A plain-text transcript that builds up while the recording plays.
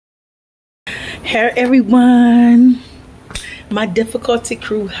Hey everyone, my difficulty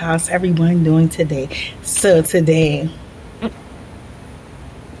crew, how's everyone doing today? So today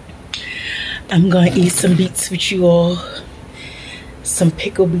I'm gonna eat some beets with you all. Some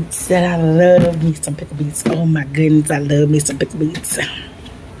pickle beets that I love me some pickle beets. Oh my goodness, I love me some pickle beets.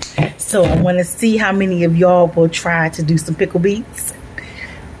 So I want to see how many of y'all will try to do some pickle beets,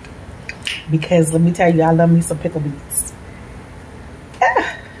 because let me tell you, I love me some pickle beets.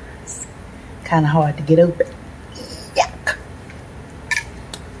 It's kind of hard to get open. Yuck.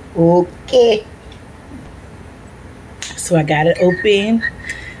 Okay, so I got it open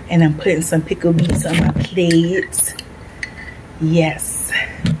and I'm putting some pickle beets on my plate. Yes,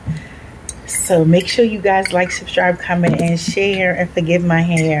 so make sure you guys like, subscribe, comment, and share, and forgive my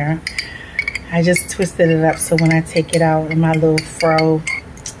hair. I just twisted it up so when I take it out in my little fro,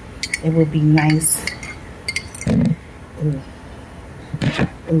 it will be nice. Ooh.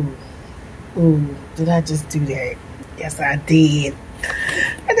 Ooh. Ooh. Did I just do that? Yes, I did.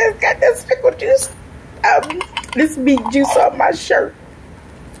 I just got this pickle juice, this beet juice on my shirt.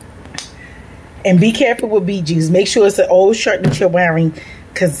 And be careful with beet juice. Make sure it's an old shirt that you're wearing,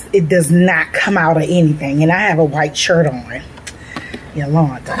 because it does not come out of anything. And I have a white shirt on.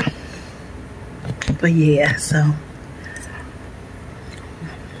 Yolanda. But yeah, so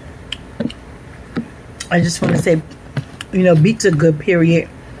I just want to say, you know, beets are good, period.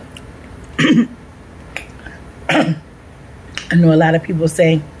 I know a lot of people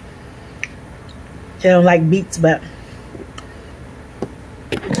say they don't like beets, but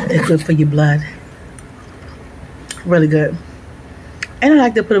they're good for your blood. Really good. And I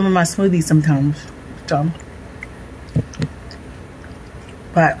like to put them in my smoothie sometimes. So,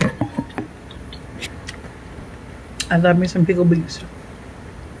 but I love me some pickled beets.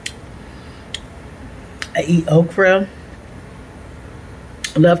 I eat okra.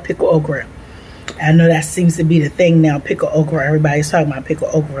 I love pickled okra. I know that seems to be the thing now, pickled okra. Everybody's talking about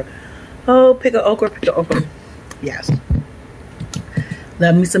pickled okra. Oh, pickled okra, pickled okra. Yes.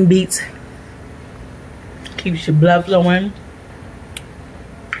 Love me some beets. Keeps your blood flowing.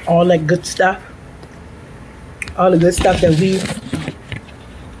 All that good stuff. All the good stuff that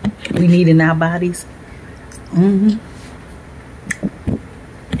we need in our bodies.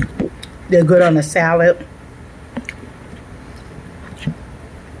 They're good on a salad.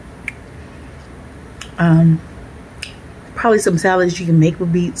 Probably some salads you can make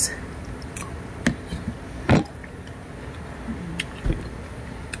with beets.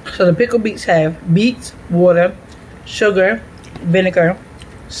 So the pickled beets have beets, water, sugar, vinegar,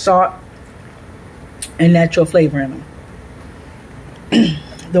 salt, and natural flavor in them.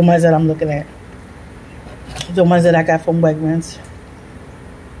 The ones that I'm looking at. The ones that I got from Wegmans.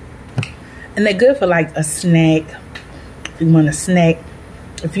 And they're good for like a snack. If you want a snack.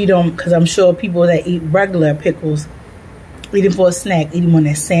 If you don't, because I'm sure people that eat regular pickles eat them for a snack, eat them on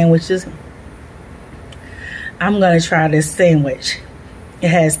their sandwiches. I'm going to try this sandwich. It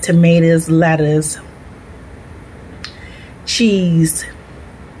has tomatoes, lettuce, cheese.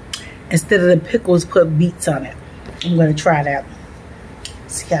 Instead of the pickles, put beets on it. I'm going to try that.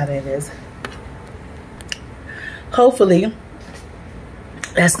 See how that is. Hopefully,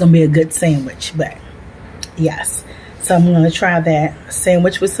 that's going to be a good sandwich. But, yes. So, I'm going to try that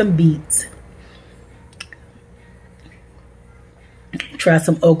sandwich with some beets. Try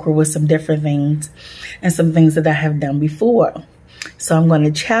some okra with some different things. And some things that I have done before. So, I'm going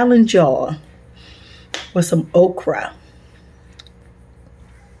to challenge y'all with some okra.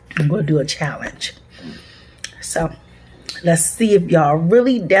 I'm going to do a challenge. So, let's see if y'all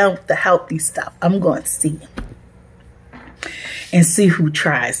really down with the healthy stuff. I'm going to see. And see who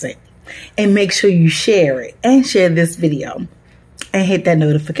tries it. And make sure you share it. And share this video. And hit that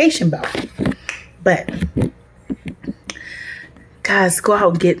notification bell. But, guys, go out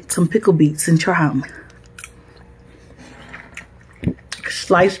and get some pickle beets and try them.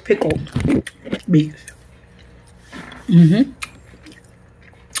 Sliced pickled beets.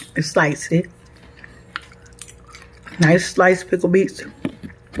 Slice it. Nice sliced pickle beets.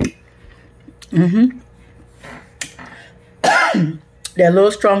 They're a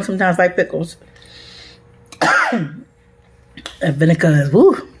little strong sometimes, like pickles. And vinegar is,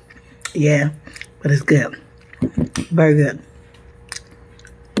 woo. Yeah, but it's good. Very good.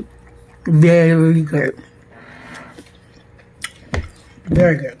 Very good.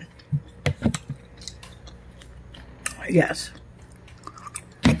 Very good. Yes.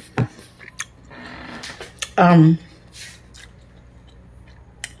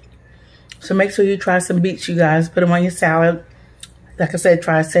 So make sure you try some beets, you guys. Put them on your salad. Like I said,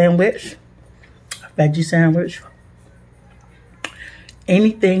 try a sandwich, a veggie sandwich.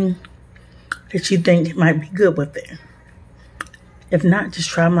 Anything that you think might be good with it. If not, just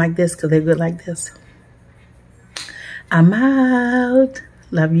try them like this because they're good like this. I'm out.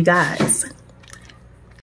 Love you guys.